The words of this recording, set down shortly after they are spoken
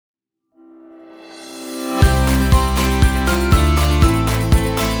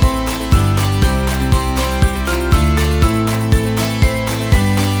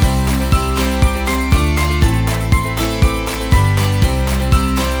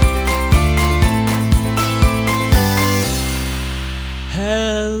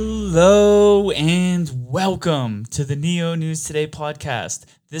Hello and welcome to the Neo News Today podcast.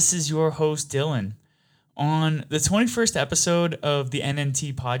 This is your host, Dylan. On the 21st episode of the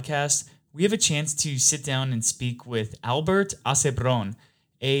NNT podcast, we have a chance to sit down and speak with Albert Acebron,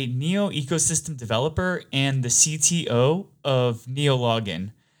 a Neo ecosystem developer and the CTO of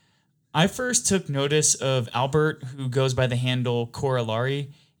NeoLogin. I first took notice of Albert, who goes by the handle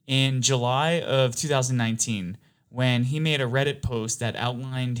Corollary, in July of 2019 when he made a Reddit post that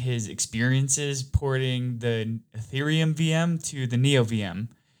outlined his experiences porting the Ethereum VM to the Neo VM.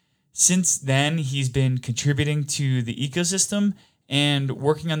 Since then, he's been contributing to the ecosystem and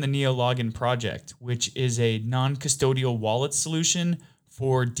working on the NeoLogin project, which is a non-custodial wallet solution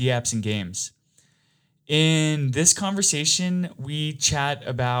for dApps and games. In this conversation, we chat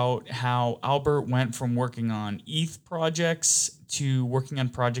about how Albert went from working on ETH projects to working on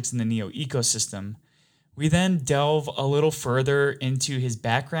projects in the Neo ecosystem. We then delve a little further into his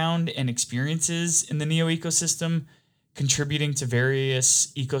background and experiences in the Neo ecosystem, contributing to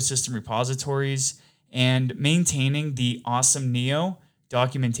various ecosystem repositories, and maintaining the awesome Neo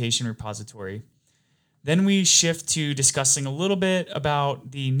documentation repository. Then we shift to discussing a little bit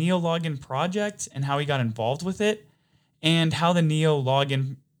about the NeoLogin project and how he got involved with it, and how the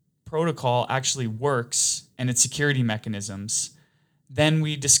NeoLogin protocol actually works and its security mechanisms. Then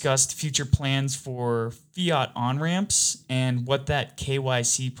we discussed future plans for fiat on-ramps and what that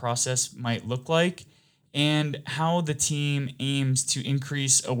KYC process might look like, and how the team aims to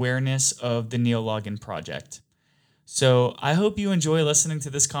increase awareness of the NeoLogin project. So I hope you enjoy listening to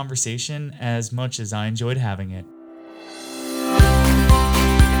this conversation as much as I enjoyed having it.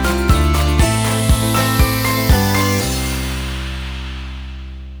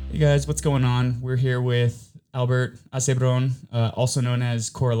 Hey guys, what's going on? We're here with Albert Acebron, also known as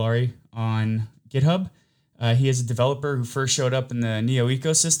Corollary on GitHub. He is a developer who first showed up in the Neo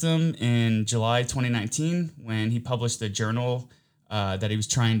ecosystem in July 2019 when he published a journal that he was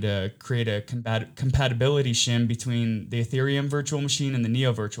trying to create a compatibility shim between the Ethereum virtual machine and the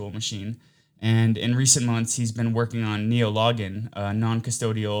Neo virtual machine. And in recent months, he's been working on NeoLogin, a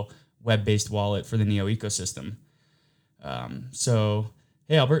non-custodial web-based wallet for the Neo ecosystem.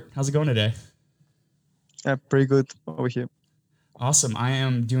 Hey Albert, how's it going today? Pretty good over here. Awesome. I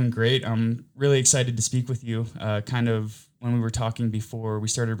am doing great. I'm really excited to speak with you. Kind of when we were talking before we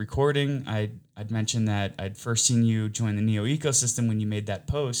started recording, I'd mentioned that I'd first seen you join the Neo ecosystem when you made that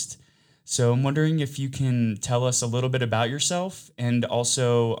post. So I'm wondering if you can tell us a little bit about yourself and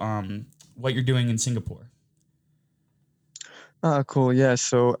also what you're doing in Singapore. Cool. Yeah.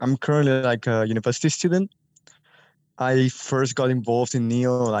 So I'm currently like a university student. I first got involved in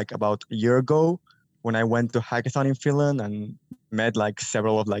Neo like about a year ago when I went to hackathon in Finland and met like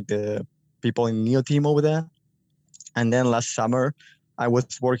several of like the people in Neo team over there. And then last summer, I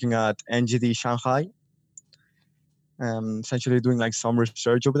was working at NGD Shanghai, essentially doing like some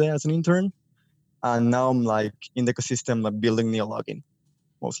research over there as an intern. And now I'm like in the ecosystem like building NeoLogin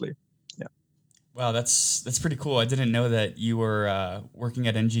mostly. Yeah. Wow, that's pretty cool. I didn't know that you were working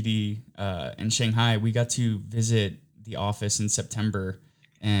at NGD in Shanghai. We got to visit the office in September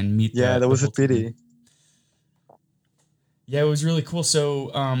and meet. Yeah, that was a pity. Yeah, it was really cool.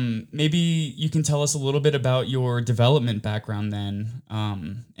 So maybe you can tell us a little bit about your development background then.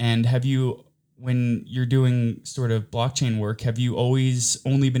 And have you, when you're doing sort of blockchain work, have you always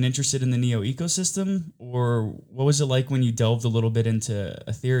only been interested in the Neo ecosystem? Or what was it like when you delved a little bit into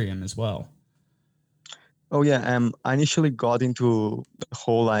Ethereum as well? Oh yeah, I initially got into the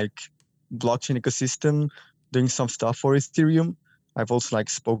whole like blockchain ecosystem, doing some stuff for Ethereum. I've also like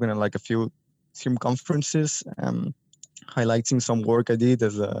spoken at like a few Ethereum conferences, highlighting some work I did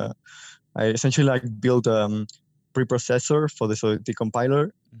as I essentially like built a preprocessor for the Solidity compiler.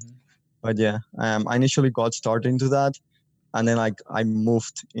 Mm-hmm. But yeah, I initially got started into that, and then like I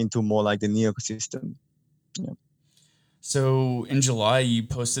moved into more like the Neo ecosystem. Yeah. So in July, you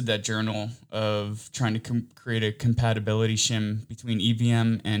posted that journal of trying to create a compatibility shim between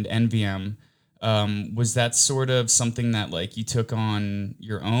EVM and NVM. Was that sort of something that like you took on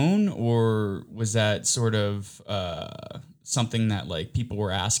your own, or was that sort of something that like people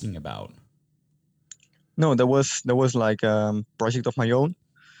were asking about? No, there was like a project of my own.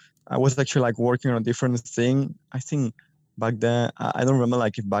 I was actually like working on a different thing. I think back then, I don't remember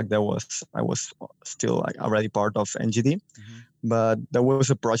like if back then I was still like already part of NGD, but there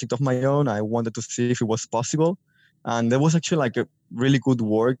was a project of my own. I wanted to see if it was possible. And there was actually like a really good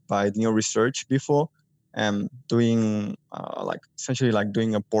work by Neo Research before, doing like essentially like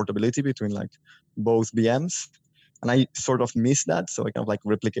doing a portability between like both VMs. And I sort of missed that, so I kind of like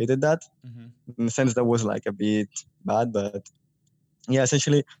replicated that. In the sense that was like a bit bad, but yeah,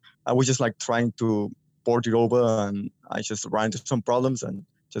 essentially I was just like trying to port it over, and I just ran into some problems and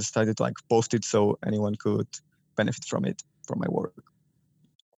just decided to like post it so anyone could benefit from it, from my work.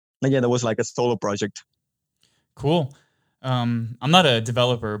 And yeah, that was like a solo project. Cool. I'm not a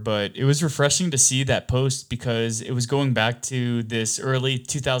developer, but it was refreshing to see that post because it was going back to this early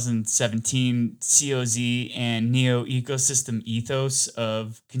 2017 COZ and Neo ecosystem ethos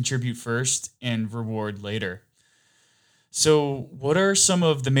of contribute first and reward later. So, what are some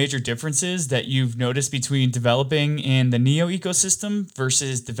of the major differences that you've noticed between developing in the Neo ecosystem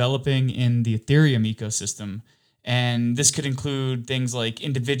versus developing in the Ethereum ecosystem? And this could include things like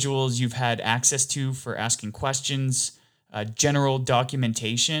individuals you've had access to for asking questions, general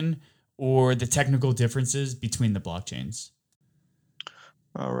documentation, or the technical differences between the blockchains.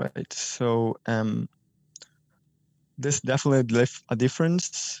 All right. So there's definitely a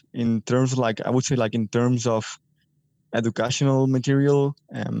difference in terms of like, I would say like in terms of educational material.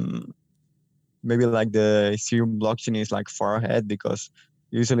 Maybe like the Ethereum blockchain is like far ahead because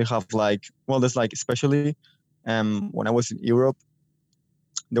you usually have like, well, there's like, especially when I was in Europe,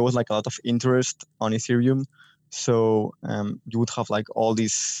 there was like a lot of interest on Ethereum. So you would have like all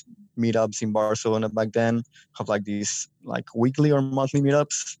these meetups in Barcelona back then, have like these like weekly or monthly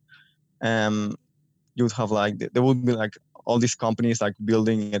meetups. Um, you would have like, there would be like all these companies like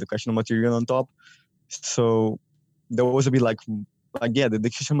building educational material on top. So there was a bit like yeah, the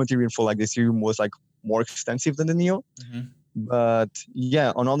educational material for like the Ethereum was like more extensive than the Neo. Mm-hmm. But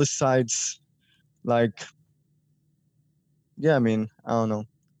yeah, on other sides, like yeah, I mean, I don't know.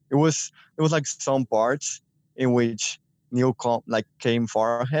 It was like some parts in which like came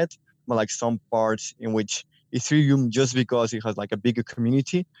far ahead, but like some parts in which Ethereum, just because it has like a bigger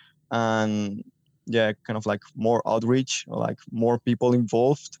community and yeah, kind of like more outreach or like more people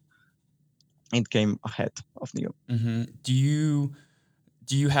involved, it came ahead of Neo. Mm-hmm. Do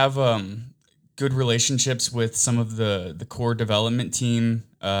you have good relationships with some of the core development team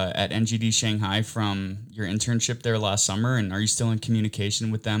at NGD Shanghai from your internship there last summer? And are you still in communication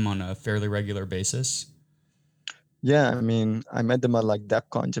with them on a fairly regular basis? Yeah, I mean, I met them at like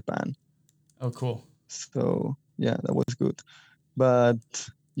DevCon Japan. Oh, cool. So yeah, that was good. But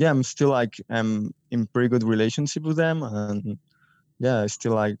yeah, I'm still like I'm in pretty good relationship with them, and yeah, I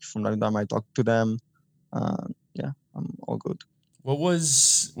still like from time to time I talk to them. Yeah, I'm all good. What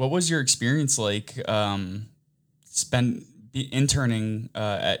was your experience like? Spend interning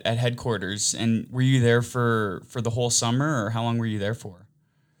at headquarters, and were you there for the whole summer, or how long were you there for?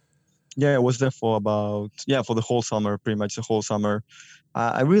 Yeah, I was there for about yeah for the whole summer, pretty much the whole summer.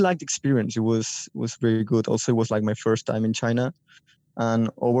 I really liked the experience. It was very good. Also, it was like my first time in China, and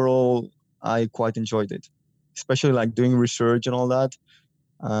overall, I quite enjoyed it, especially like doing research and all that.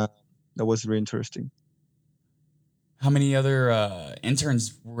 Uh, that was really interesting. How many other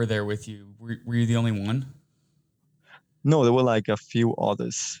interns were there with you? Were you the only one? No, there were like a few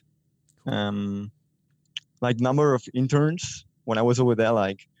others. Cool. Like number of interns when I was over there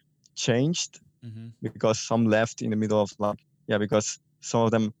like changed Mm-hmm. because some left in the middle of like yeah, because some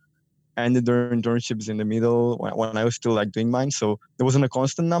of them ended their internships in the middle when I was still like doing mine. So there wasn't a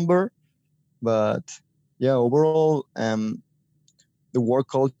constant number, but yeah, overall the work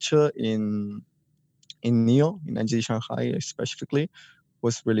culture in Neo in NGD Shanghai specifically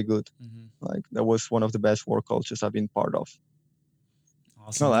was really good. Mm-hmm. Like that was one of the best work cultures I've been part of. No,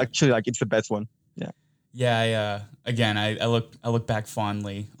 Awesome. actually, like it's the best one. Yeah. Yeah. Again, I look back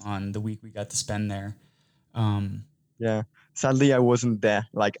fondly on the week we got to spend there. Um, Yeah. Sadly, I wasn't there.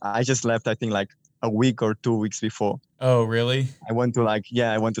 Like I just left, I think like a week or 2 weeks before. oh, really? I went to like,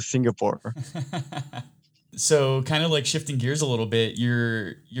 yeah, I went to Singapore. So, kind of like shifting gears a little bit,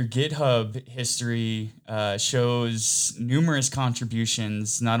 your GitHub history shows numerous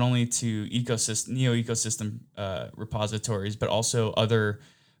contributions, not only to ecosystem neo ecosystem repositories, but also other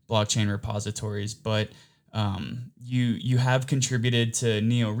blockchain repositories. But you have contributed to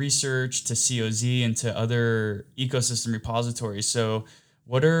Neo Research, to COZ, and to other ecosystem repositories. So,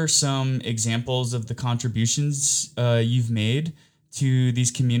 what are some examples of the contributions you've made to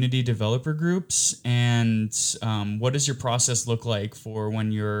these community developer groups, and what does your process look like for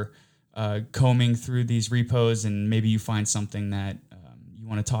when you're combing through these repos and maybe you find something that you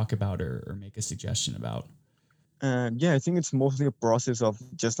want to talk about or make a suggestion about? Yeah, I think it's mostly a process of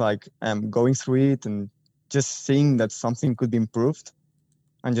just like going through it and just seeing that something could be improved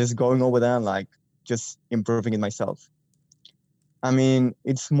and just going over there and like just improving it myself. I mean,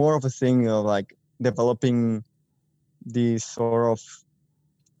 it's more of a thing of like developing this sort of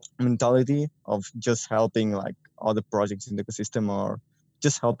mentality of just helping like other projects in the ecosystem or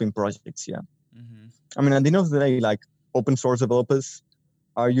just helping projects. Yeah. Mm-hmm. I mean, at the end of the day, like open source developers,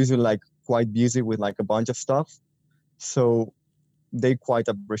 are usually like quite busy with like a bunch of stuff. So they quite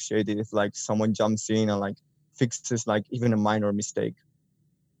appreciate it if like someone jumps in and like fixes like even a minor mistake.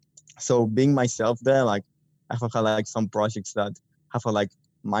 So being myself there, like I've had like some projects that have a like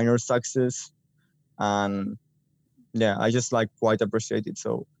minor success, and yeah, I just like quite appreciate it.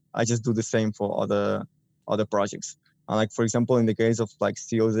 So I just do the same for other projects. And like for example, in the case of like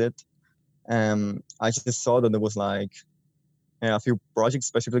COZ, I just saw that there was like a few projects,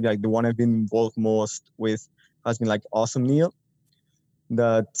 specifically like the one I've been involved most with has been like Awesome Neo,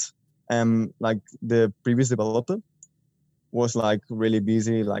 that like the previous developer was like really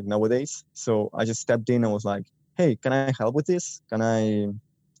busy like nowadays. So I just stepped in and was like, hey, can I help with this? Can I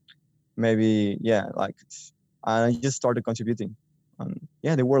maybe, yeah, like, and I just started contributing. And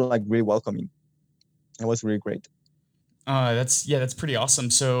yeah, they were like really welcoming. It was really great. That's pretty awesome.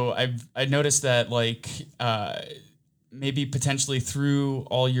 So I noticed that maybe potentially through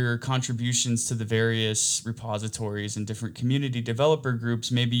all your contributions to the various repositories and different community developer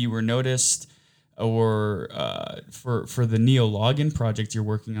groups, maybe you were noticed or for the NeoLogin project you're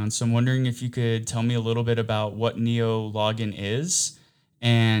working on. So I'm wondering if you could tell me a little bit about what NeoLogin is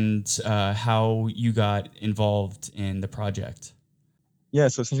and how you got involved in the project. Yeah,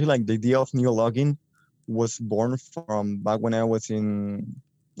 so essentially like the idea of NeoLogin was born from back when I was in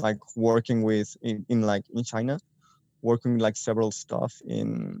like working with in China, working like several stuff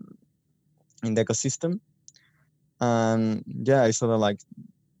in the ecosystem. And yeah, I saw that like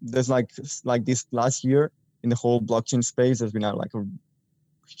there's like this last year in the whole blockchain space, there's been like a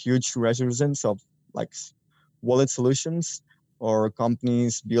huge resurgence of like wallet solutions or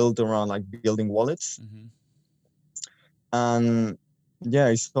companies built around like building wallets. Mm-hmm. And yeah,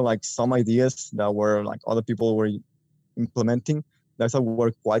 I saw like some ideas that were like other people were implementing that I thought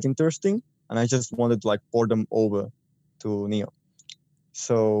were quite interesting, and I just wanted to like port them over to Neo.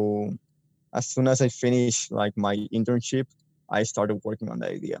 So as soon as I finished like my internship, I started working on the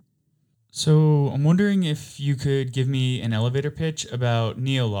idea. So I'm wondering if you could give me an elevator pitch about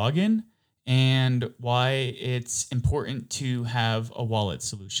NeoLogin and why it's important to have a wallet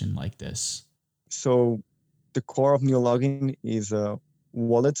solution like this. So the core of NeoLogin is a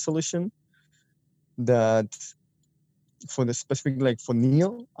wallet solution that for the specific like for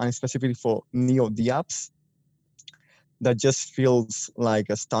Neo and specifically for Neo the apps that just feels like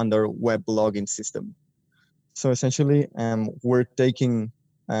a standard web login system. So essentially, we're taking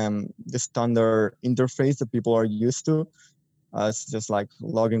the standard interface that people are used to as just like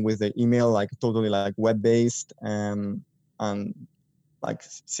logging with the email, like totally like web-based and like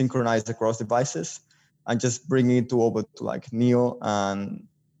synchronized across devices, and just bring it to over to like Neo and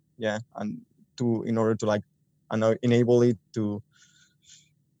yeah, and to in order to like enable it to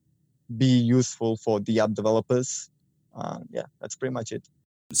be useful for the app developers. Yeah, that's pretty much it.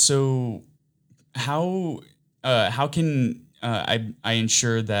 So how how can I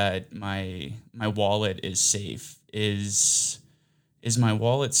ensure that my wallet is safe? Is my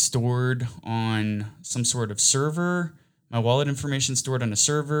wallet stored on some sort of server? My wallet information stored on a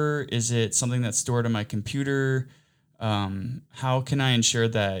server? Is it something that's stored on my computer? How can I ensure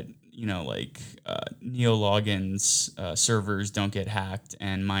that NeoLogin's servers don't get hacked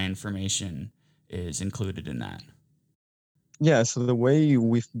and my information is included in that? Yeah, so the way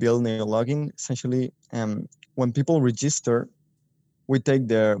we've built NeoLogin, essentially, when people register, we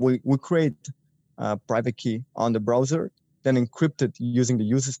create a private key on the browser, then encrypt it using the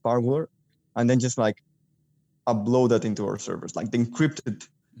user's password, and then just like upload that into our servers, like the encrypted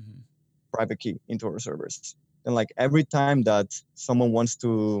Mm-hmm. private key into our servers. And like every time that someone wants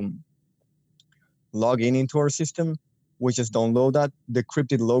to log in into our system, we just download that,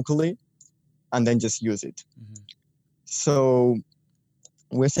 decrypt it locally, and then just use it. Mm-hmm. So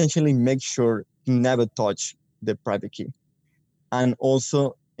we essentially make sure to never touch the private key, and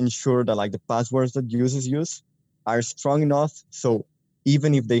also ensure that like the passwords that users use are strong enough so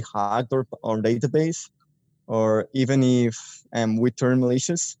even if they hacked our database, or even if we turn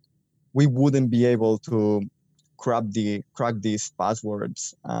malicious, we wouldn't be able to crack these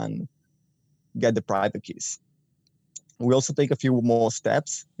passwords and get the private keys. We also take a few more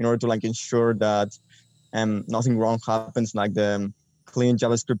steps in order to like ensure that nothing wrong happens, like the clean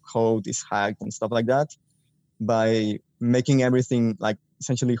JavaScript code is hacked and stuff like that, by making everything like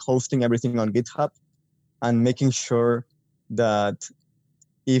essentially hosting everything on GitHub and making sure that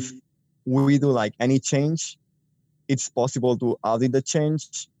if we do like any change, it's possible to audit the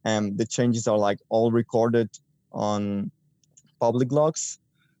change, and the changes are like all recorded on public logs.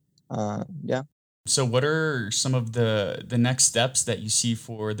 Yeah. So, what are some of the next steps that you see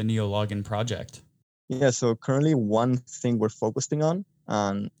for the NeoLogin project? Yeah, so currently one thing we're focusing on,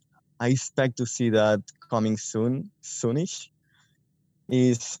 and I expect to see that coming soonish,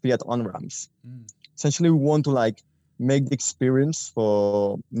 is fiat on-ramps. Essentially, we want to like make the experience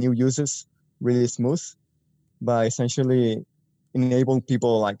for new users really smooth by essentially enable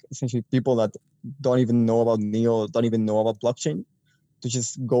people, like essentially people that don't even know about Neo, don't even know about blockchain, to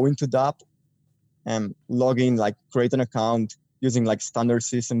just go into the app and log in, like create an account using like standard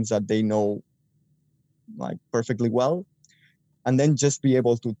systems that they know like perfectly well, and then just be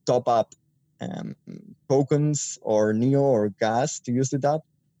able to top up tokens or Neo or gas to use the app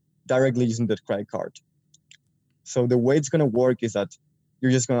directly using the credit card. So the way it's going to work is that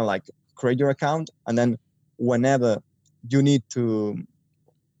you're just going to like create your account, and then whenever you need to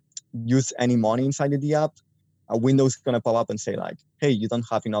use any money inside the app, a window is going to pop up and say like, hey, you don't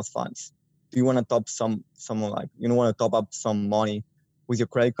have enough funds. Do you want to top like, you don't want to top up some money with your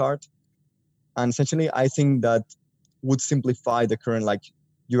credit card? And essentially, I think that would simplify the current like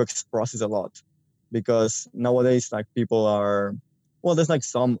UX process a lot, because nowadays like people are, well, there's like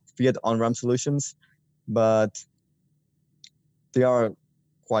some fiat on-ramp solutions, but they are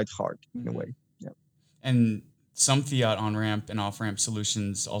quite hard in a way. Yeah. And some fiat on-ramp and off-ramp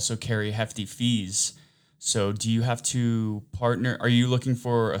solutions also carry hefty fees. So do you have to partner? Are you looking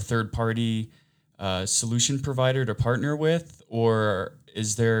for a third-party solution provider to partner with, or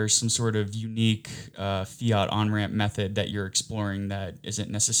is there some sort of unique fiat on-ramp method that you're exploring that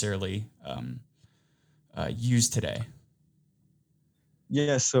isn't necessarily used today?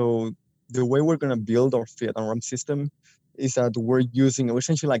 Yeah, so the way we're going to build our fiat on-ramp system is that we're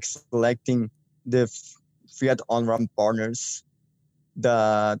essentially like selecting the fiat on-ramp partners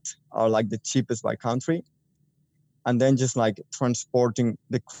that are like the cheapest by country, and then just like transporting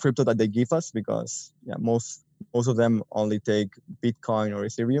the crypto that they give us, because yeah, most of them only take Bitcoin or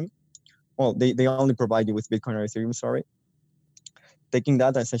Ethereum. Well, they only provide you with Bitcoin or Ethereum, sorry. Taking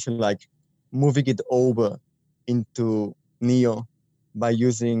that and essentially like moving it over into Neo by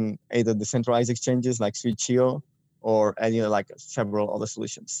using either decentralized exchanges like Switch.io or any like several other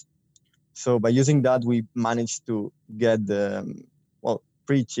solutions. So by using that, we managed to get the, well,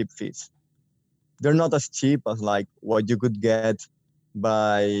 pretty cheap fees. They're not as cheap as like what you could get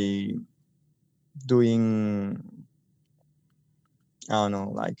by doing, I don't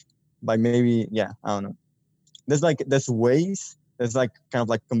know, like by maybe, yeah, I don't know. There's ways, there's like kind of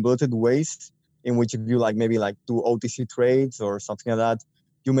like convoluted ways in which if you like maybe like do OTC trades or something like that,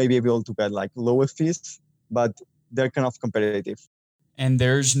 you may be able to get like lower fees, but they're kind of competitive. And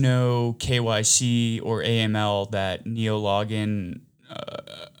there's no KYC or AML that NeoLogin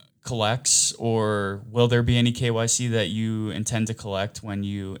collects, or will there be any KYC that you intend to collect when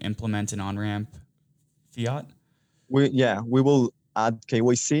you implement an on-ramp fiat? We will add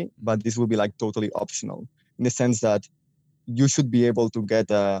KYC, but this will be like totally optional in the sense that you should be able to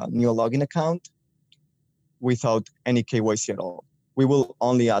get a NeoLogin account without any KYC at all. We will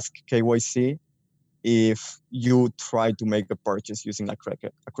only ask KYC if you try to make a purchase using a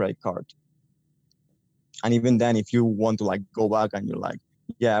credit card. And even then, if you want to like go back and you're like,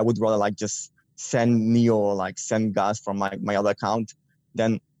 yeah, I would rather like just send Neo or like send gas from my other account,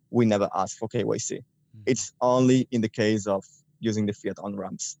 then we never ask for KYC. It's only in the case of using the fiat on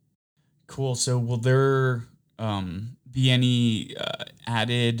ramps. Cool. So will there be any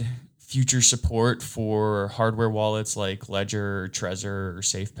added future support for hardware wallets like Ledger, Trezor, or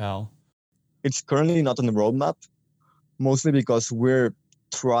SafePal? It's currently not on the roadmap, mostly because we're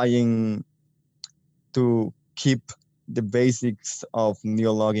trying to keep the basics of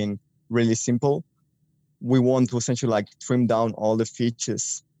NeoLogin really simple. We want to essentially like trim down all the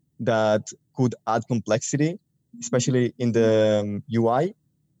features that could add complexity, especially in the UI.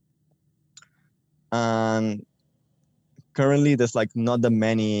 And currently there's like not that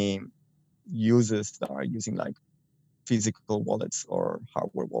many users that are using like physical wallets or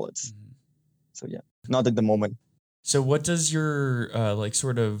hardware wallets. So yeah, not at the moment. So what does your like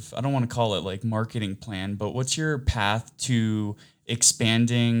sort of, I don't want to call it like marketing plan, but what's your path to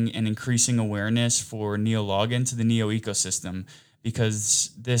expanding and increasing awareness for NeoLogin to the Neo ecosystem?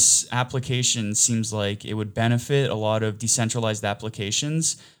 Because this application seems like it would benefit a lot of decentralized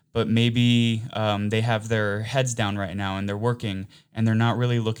applications, but maybe they have their heads down right now and they're working and they're not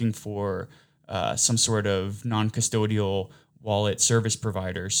really looking for some sort of non-custodial wallet service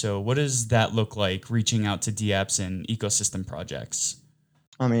provider. So what does that look like, reaching out to DApps and ecosystem projects?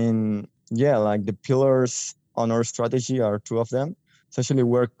 I mean, yeah, like the pillars on our strategy are two of them. Essentially,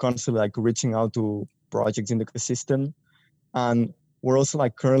 we're constantly like reaching out to projects in the ecosystem, and we're also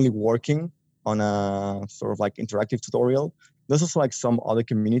like currently working on a sort of like interactive tutorial. There's also like some other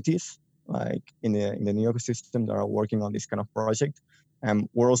communities like in the Neo ecosystem that are working on this kind of project.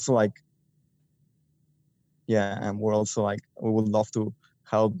 we're also like, yeah, and we're also like, we would love to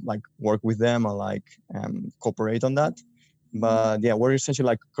help like work with them or like cooperate on that. But yeah, we're essentially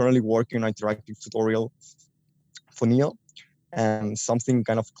like currently working on an interactive tutorial for Neo, and something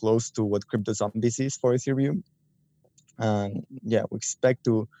kind of close to what Crypto Zombies is for Ethereum. And yeah, we expect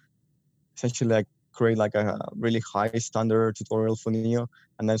to essentially like create like a really high standard tutorial for Neo,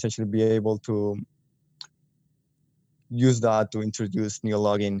 and then essentially be able to use that to introduce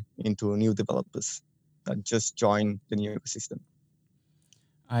NeoLogin into new developers that just join the new ecosystem.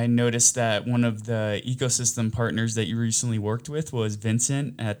 I noticed that one of the ecosystem partners that you recently worked with was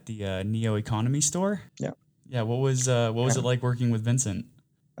Vincent at the Neo Economy store. Yeah. Yeah. What was it like working with Vincent?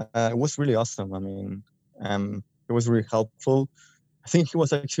 It was really awesome. I mean, it was really helpful. I think he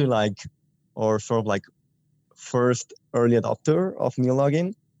was actually like, or sort of like first early adopter of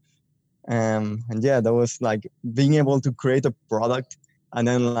NeoLogin. And yeah, that was like being able to create a product and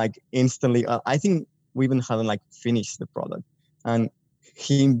then like instantly, I think we even hadn't like finished the product, and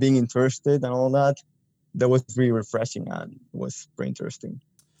him being interested and all that, that was really refreshing and was pretty interesting.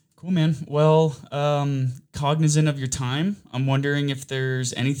 Cool, man. Well, cognizant of your time, I'm wondering if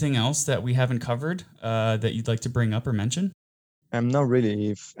there's anything else that we haven't covered that you'd like to bring up or mention. Not really.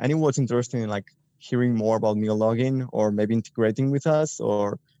 If anyone's interested in like hearing more about NeoLogin or maybe integrating with us,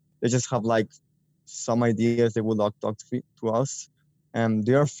 or they just have like some ideas they would like to talk to us,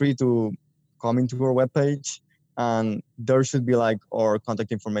 they are free to come into our webpage, and there should be like our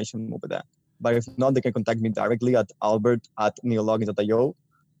contact information over there. But if not, they can contact me directly at albert@neologin.io,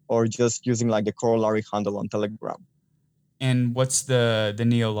 or just using like the corollary handle on Telegram. And what's the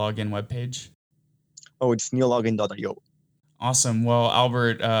Neo login webpage? Oh, it's neologin.io. Awesome. Well,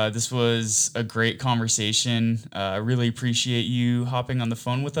 Albert, this was a great conversation. I really appreciate you hopping on the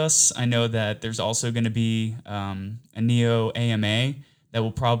phone with us. I know that there's also going to be a Neo AMA that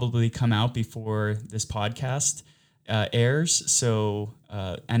will probably come out before this podcast airs. So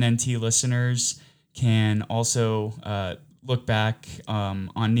NNT listeners can also look back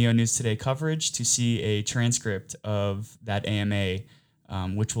on Neo News Today coverage to see a transcript of that AMA,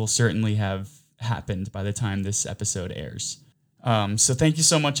 which will certainly have happened by the time this episode airs. So thank you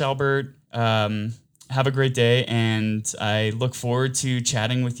so much, Albert. Have a great day, and I look forward to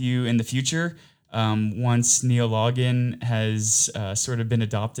chatting with you in the future once NeoLogin has sort of been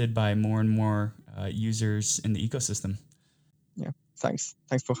adopted by more and more users in the ecosystem. Yeah, thanks.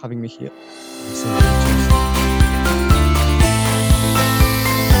 Thanks for having me here.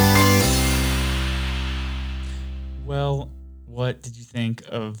 Well, what did you think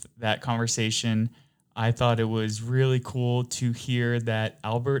of that conversation? I thought it was really cool to hear that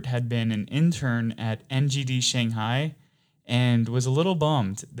Albert had been an intern at NGD Shanghai and was a little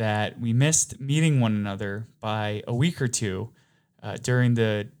bummed that we missed meeting one another by a week or two during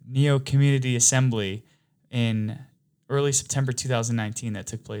the Neo Community Assembly in early September 2019 that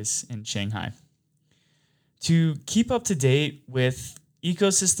took place in Shanghai. To keep up to date with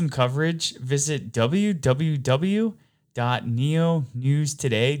ecosystem coverage, visit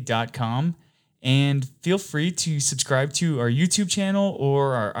www.neonewstoday.com and feel free to subscribe to our YouTube channel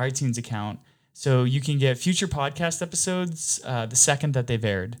or our iTunes account so you can get future podcast episodes the second that they've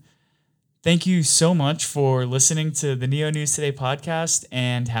aired. Thank you so much for listening to the Neo News Today podcast,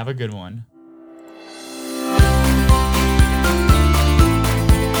 and have a good one.